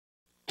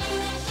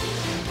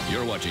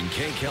You're watching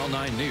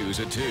KCAL9 News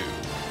at 2.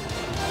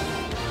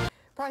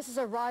 Prices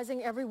are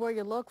rising everywhere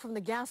you look, from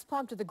the gas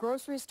pump to the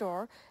grocery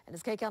store. And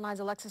as KCAL9's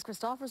Alexis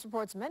Christophers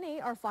reports,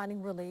 many are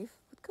finding relief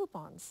with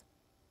coupons.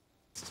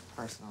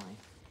 Personally,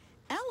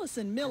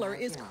 Allison Miller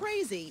is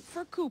crazy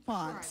for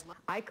coupons.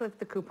 I click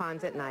the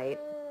coupons at night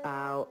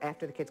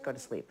after the kids go to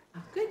sleep.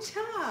 Good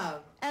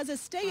job. As a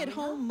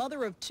stay-at-home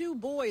mother of 2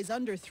 boys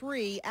under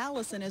 3,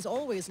 Allison is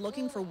always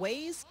looking for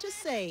ways to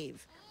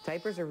save.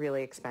 Diapers are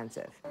really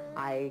expensive.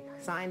 I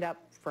signed up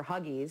for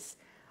Huggies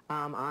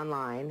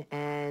online,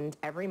 and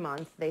every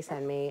month they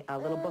send me a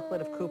little booklet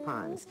of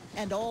coupons.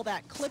 And all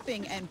that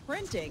clipping and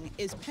printing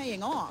is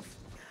paying off.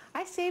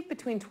 I save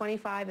between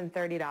 $25 and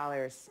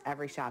 $30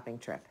 every shopping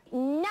trip.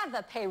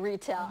 Never pay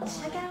retail.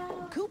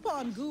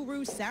 Coupon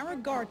guru Sarah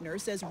Gardner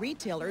says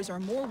retailers are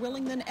more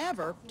willing than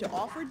ever to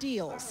offer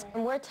deals.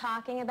 And we're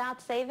talking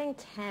about saving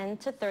 10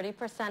 to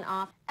 30%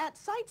 off. At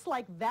sites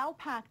like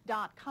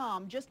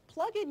Valpak.com, just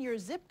plug in your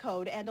zip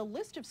code and a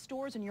list of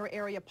stores in your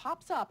area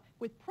pops up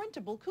with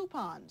printable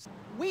coupons.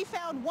 We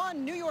found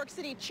one New York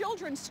City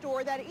children's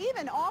store that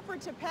even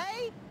offered to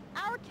pay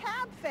our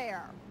cab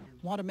fare.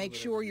 Want to make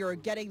sure you're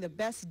getting the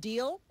best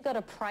deal? Go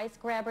to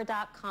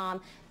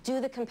pricegrabber.com, do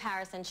the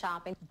comparison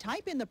shopping.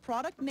 Type in the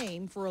product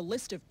name for a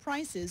list of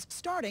prices,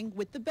 starting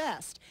with the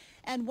best.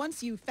 And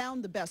once you've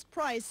found the best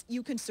price,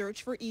 you can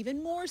search for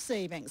even more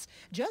savings.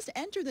 Just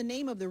enter the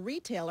name of the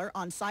retailer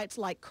on sites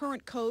like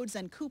Current Codes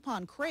and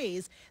Coupon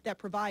Craze that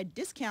provide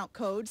discount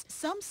codes.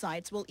 Some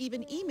sites will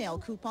even email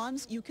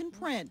coupons you can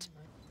print.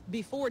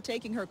 Before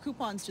taking her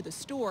coupons to the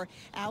store,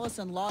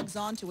 Allison logs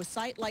on to a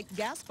site like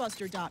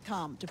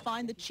gasbuster.com to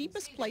find the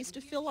cheapest place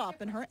to fill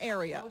up in her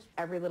area.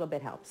 Every little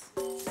bit helps.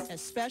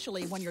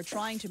 Especially when you're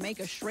trying to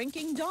make a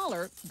shrinking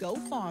dollar go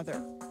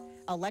farther.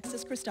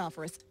 Alexis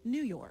Christophers,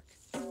 New York.